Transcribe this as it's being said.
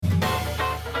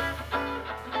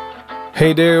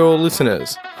Hey there, all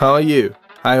listeners. How are you?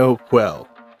 I hope well.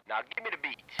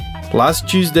 Last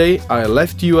Tuesday, I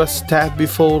left you a step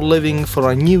before leaving for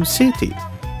a new city.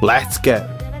 Let's go!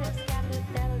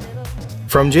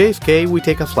 From JFK, we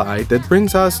take a flight that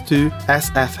brings us to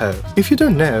SFO. If you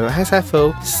don't know,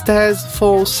 SFO stands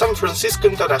for San Francisco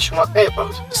International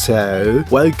Airport. So,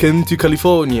 welcome to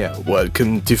California,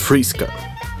 welcome to Frisco.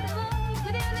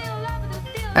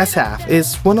 SF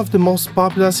is one of the most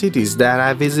popular cities that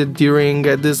I visited during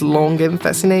this long and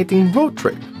fascinating road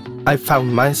trip. I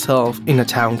found myself in a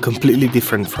town completely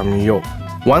different from New York.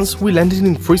 Once we landed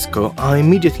in Frisco, I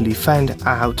immediately found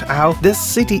out how this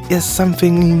city is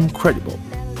something incredible.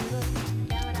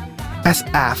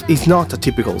 SF is not a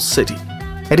typical city.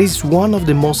 It is one of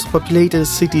the most populated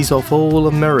cities of all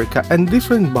America and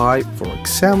different by, for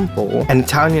example, an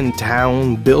Italian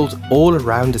town built all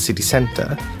around the city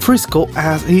center. Frisco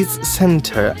has its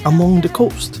center along the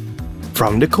coast.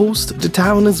 From the coast, the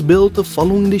town is built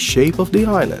following the shape of the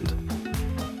island.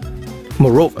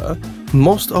 Moreover,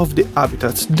 most of the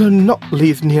inhabitants do not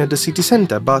live near the city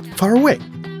center but far away.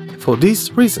 For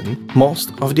this reason,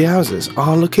 most of the houses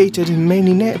are located in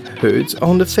many neighborhoods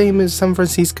on the famous San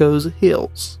Francisco's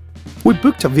hills. We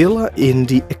booked a villa in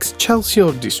the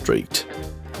Excelsior district.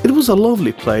 It was a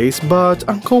lovely place but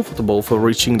uncomfortable for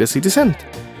reaching the city center.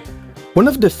 One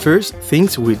of the first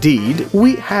things we did,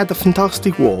 we had a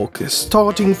fantastic walk,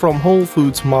 starting from Whole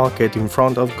Foods Market in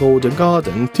front of Golden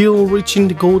Garden till reaching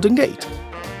the Golden Gate.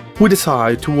 We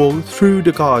decided to walk through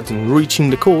the garden, reaching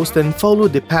the coast and follow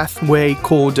the pathway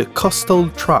called the Coastal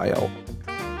Trail.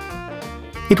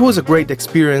 It was a great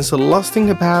experience lasting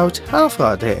about half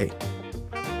a day.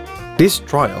 This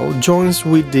trail joins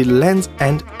with the Land's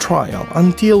End Trail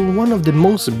until one of the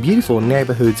most beautiful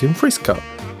neighborhoods in Frisco,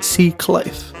 Sea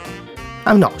Cliff.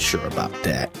 I'm not sure about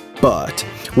that, but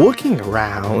walking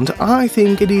around, I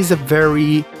think it is a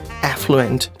very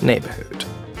affluent neighborhood,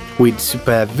 with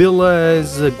superb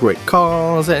villas, great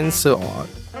cars, and so on.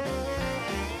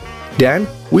 Then,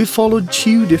 we followed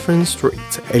two different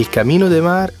streets, El Camino de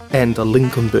Mar and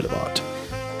Lincoln Boulevard,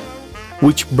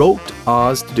 which brought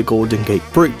us to the Golden Gate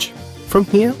Bridge. From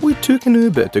here, we took an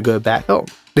Uber to go back home.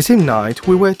 The same night,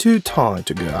 we were too tired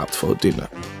to go out for dinner.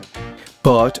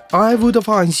 But I would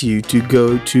advise you to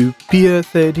go to Pier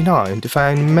 39 to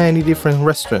find many different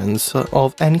restaurants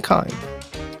of any kind.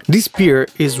 This pier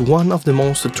is one of the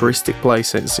most touristic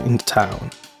places in the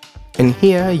town. And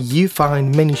here you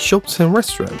find many shops and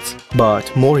restaurants.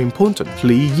 But more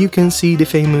importantly, you can see the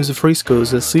famous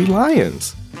Frisco's sea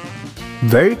lions.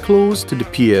 Very close to the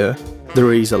pier,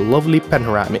 there is a lovely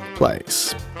panoramic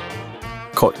place,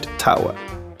 Coit Tower.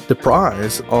 The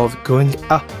price of going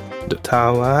up the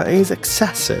tower is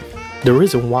excessive, the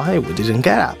reason why we didn't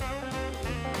get up.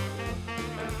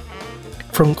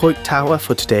 From Coit Tower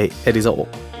for today, it is all.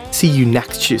 See you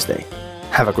next Tuesday.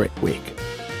 Have a great week.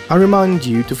 I remind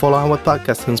you to follow our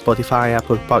podcast on Spotify,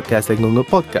 Apple Podcasts and Google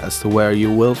Podcasts, where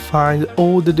you will find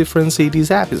all the different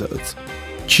cities episodes.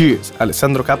 Cheers,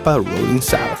 Alessandro K, Rolling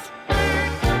South.